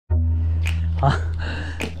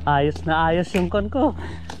Ayos na ayos yung kon ko.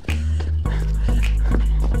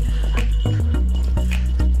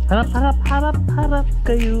 Harap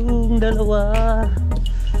kayong dalawa.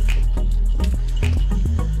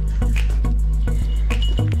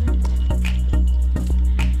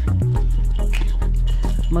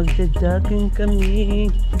 Magja-jogging kami,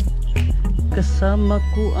 kasama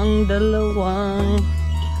ko ang dalawang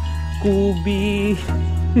Coby.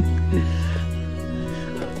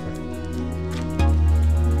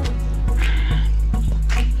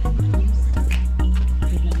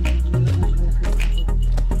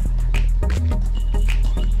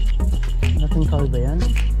 Nating call ba yan?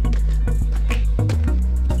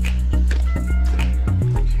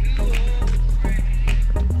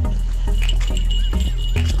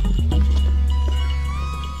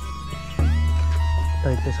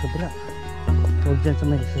 Tayo sa kabila. Huwag dyan sa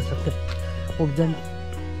may sasakit. Huwag dyan.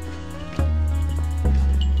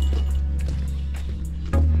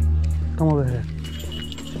 Come over here.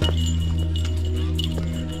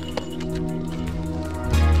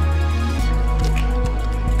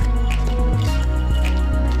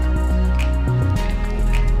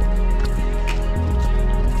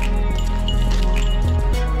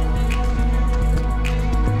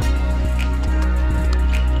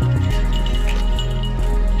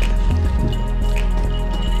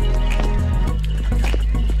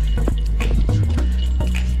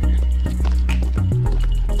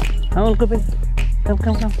 Come on, Coby.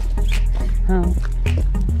 Come.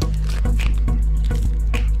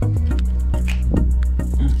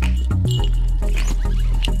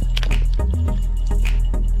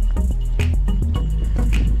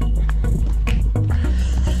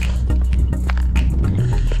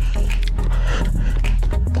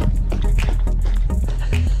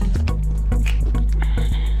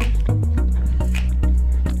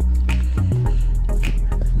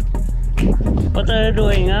 What are you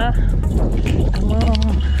doing, huh? Come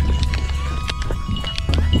on.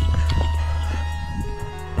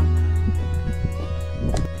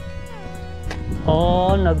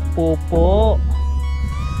 Oh, nagpupo.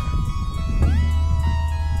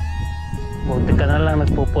 Buti ka na lang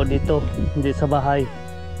nagpupo dito, hindi sa bahay.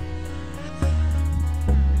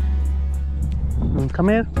 Come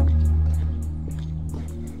here.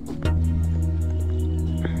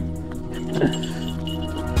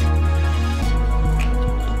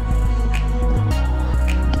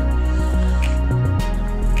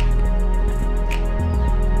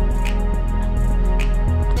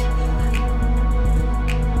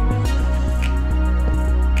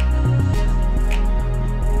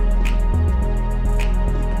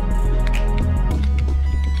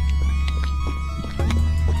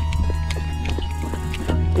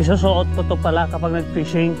 Isusuot ko to pala kapag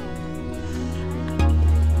nag-fishing.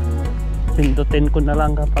 Pindutin ko na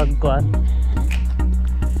lang kapag kuan.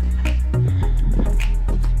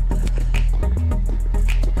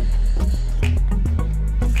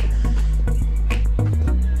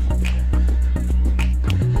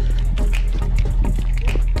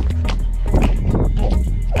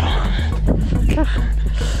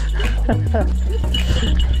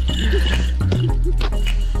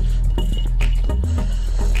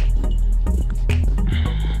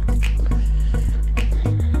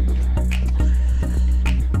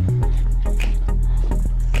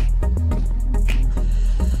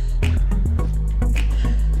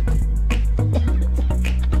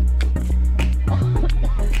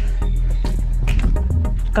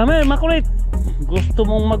 Kami, makulit. Gusto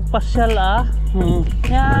mong magpasyal, ah?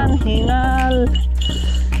 Yan, hingal.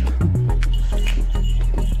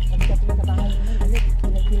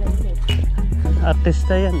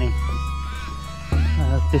 Artista yan eh.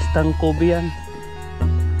 Artistang Coby yan.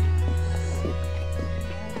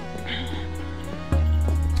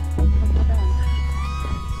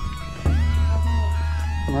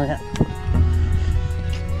 Mamaya.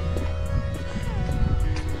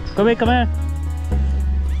 Coby, come here.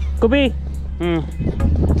 Coby!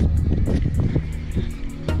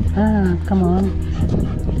 Come on.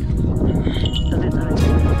 Dali.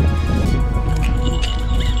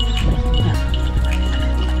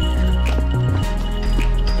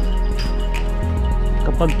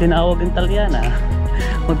 Kapag tinawag ng Talyana,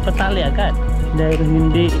 magpatali agad. Dahil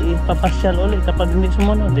hindi ipapasyal ulit kapag hindi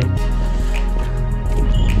sumunod eh.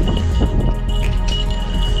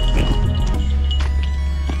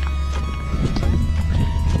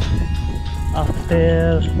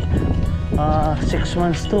 After 6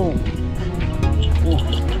 months to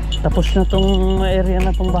tapos na tong area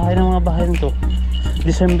na tong bahay ng mga bahay nito.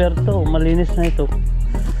 December to, malinis na ito.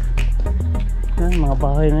 Yan, mga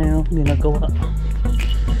bahay na yun ginagawa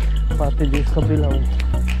pati di sa bilaw.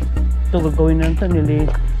 ito gagawin na ito,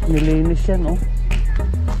 nilinis yan, oh.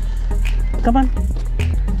 Come on.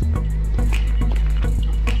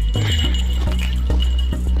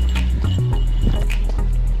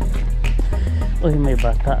 Uy, may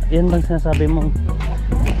bata. Yan bang sinasabi mong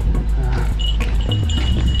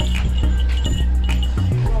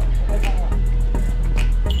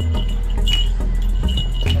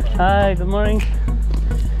Hi, good morning.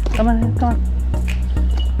 Come on, come on.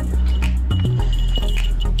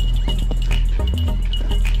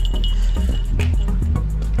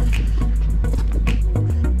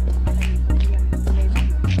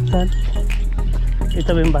 Saan?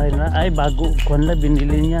 Ito ba yung bahay na? Ay, bago. Kuwan na,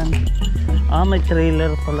 binili niyan. Ah, may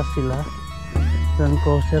trailer pala sila. Land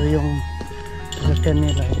Cruiser yung sasakyan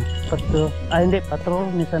nila. Patrol. Ah, hindi.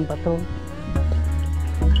 Patrol. Nissan Patrol.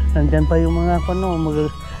 Nandyan pa yung mga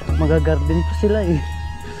magagarden pa sila eh.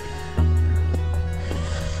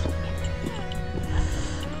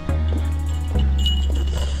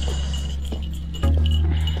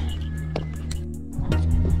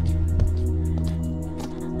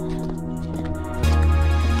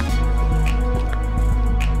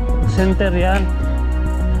 Center yan.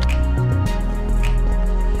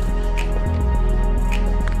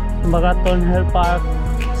 Bagaton Hill Park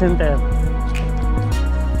Center.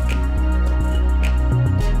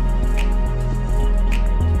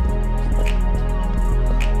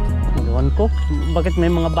 Ewan ko, bakit may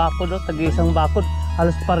mga bakod o, tag-isang bakod,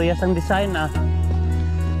 halos parehas ang design ah.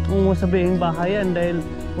 Kung mo sabihin bahayan dahil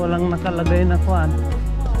walang nakalagay na kuan.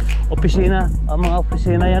 Opisina, mga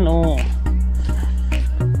opisina yan o.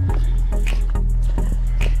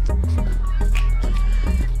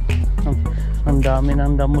 Ang dami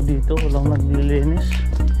ng damo dito, walang naglilinis.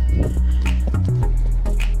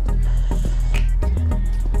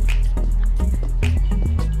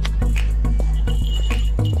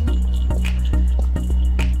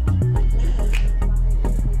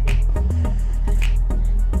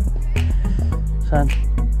 Saan?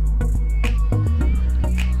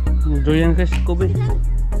 Doyan kasi Coby.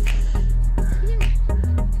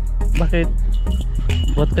 Bakit?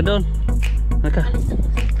 Buat ka doon. Naka.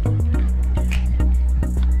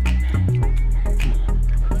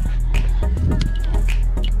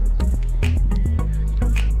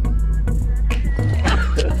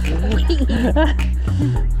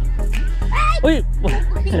 Uy!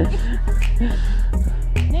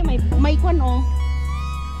 May kwan oh.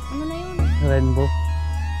 Ano na yun? Rainbow.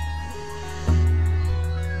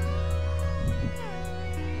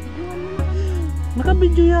 Videoan mo na kami.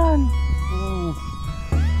 Naka-video yan. Oh.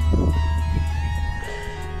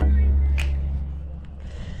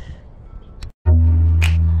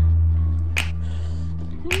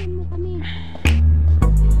 Videoan mo kami.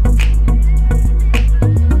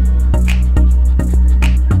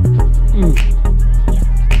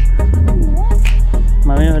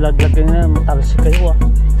 Mami, malaglag na, matalsik kayo ah.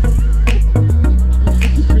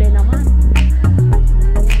 Simple naman.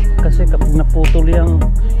 Kasi kapag naputol yung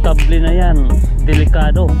kable na yan,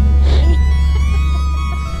 delikado.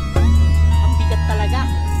 Ang bigat talaga.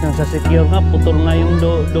 Yung sa secure nga, putol nga yung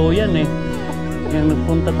do yan eh. Yung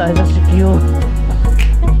nagpunta tayo sa secure.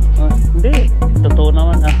 Hindi, totoo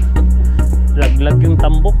naman ah. Laglag yung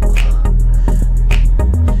tambok.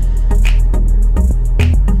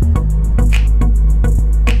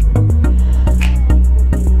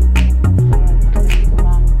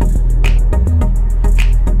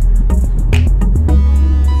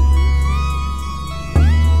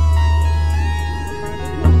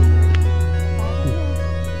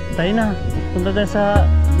 Tayo na, punta tayo sa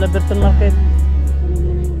Laberton Market.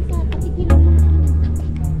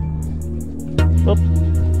 Up.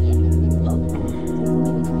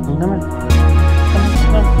 Ang naman.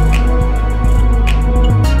 Come on.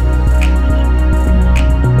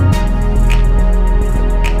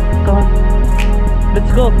 Come on.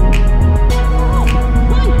 Let's go.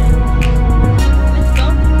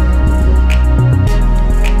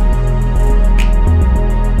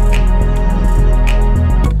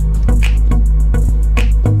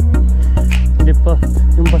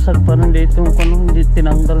 Yung basag pa rin dito, hindi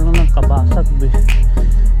tinanggal na ng kabasag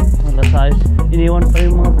wala size. Iniwan pa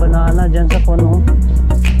yung mga banana dyan sa kuno.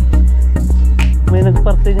 May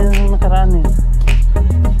nagparte dyan ng nakaraan eh.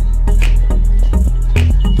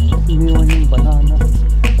 Iniwan yung banana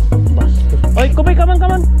basket. Oy, Coby, come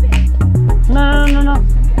on. No.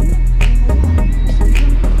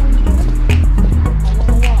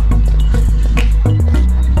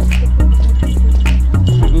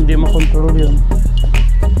 Hindi makontrol yun.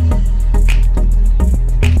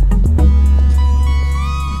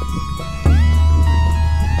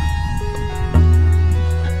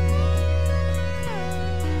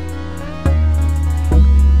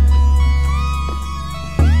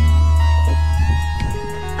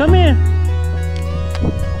 Come here.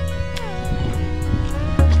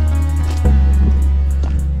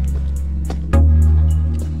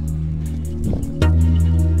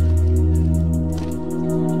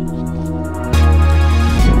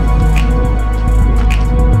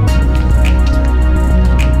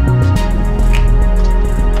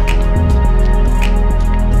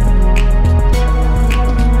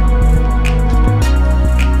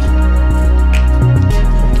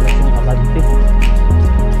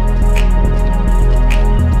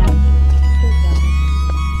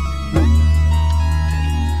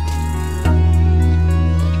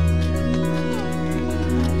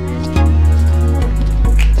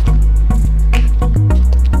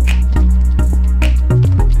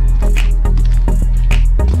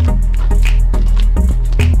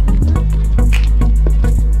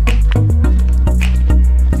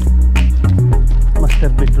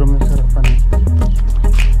 Bedroom yung sarapan eh.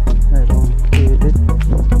 Mayroong toilet.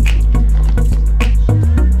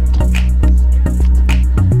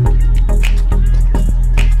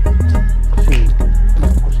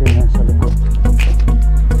 Kusina sa likod.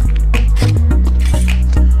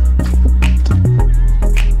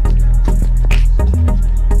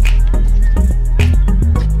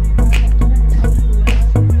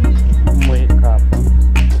 Umuwi kapon.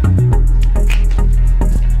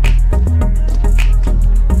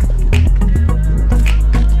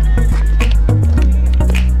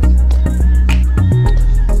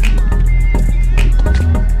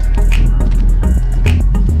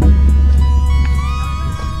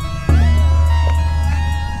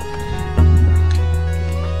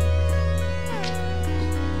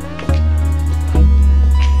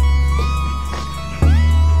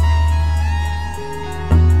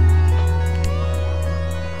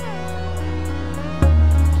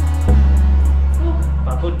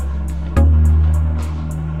 Pagod.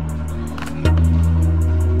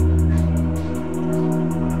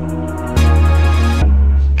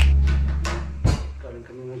 Galing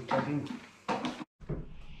kami mag-jogging.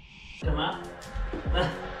 Sama?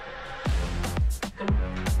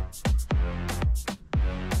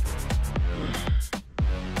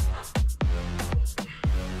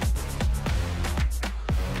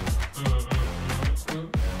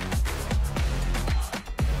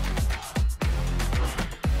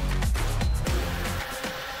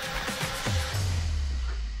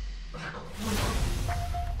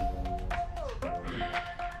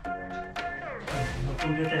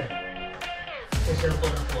 Computer. Sa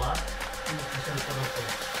cellphone ako ah. Sa cellphone ako.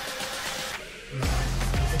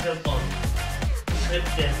 Sa cellphone. Sleep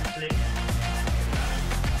din. Sleep.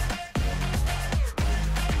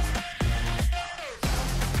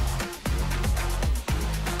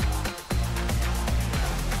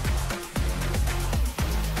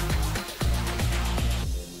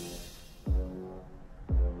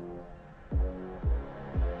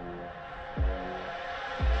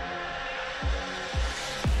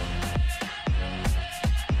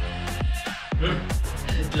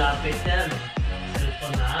 Lapit yan.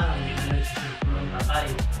 Cellphone na. Hindi na nagsiselfone ng tatay.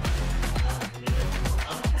 Hindi na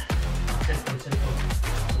nagsiselfone. Cellphone.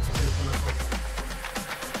 Nagsiselfone ako.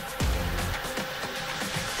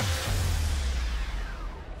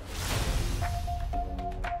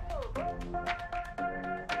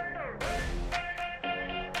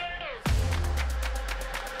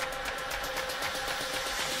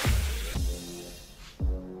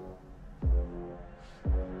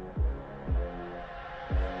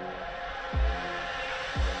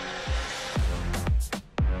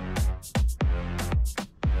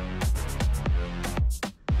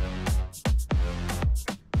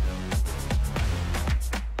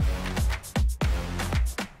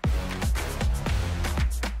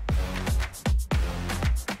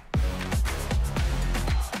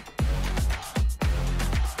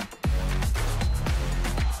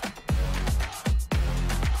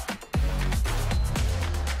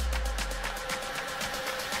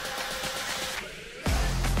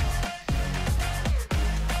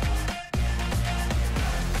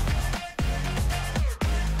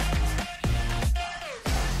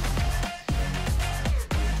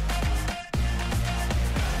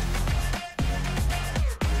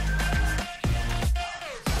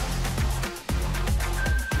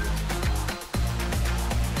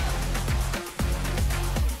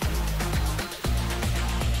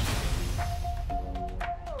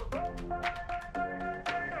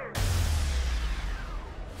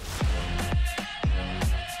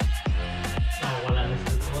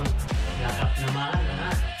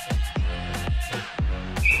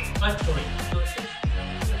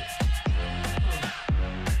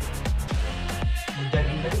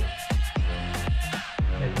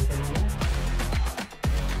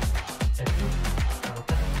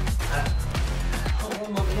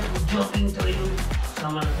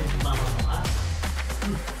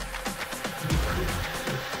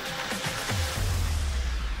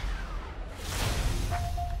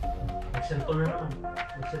 Cellphone na naman.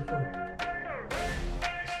 May cellphone.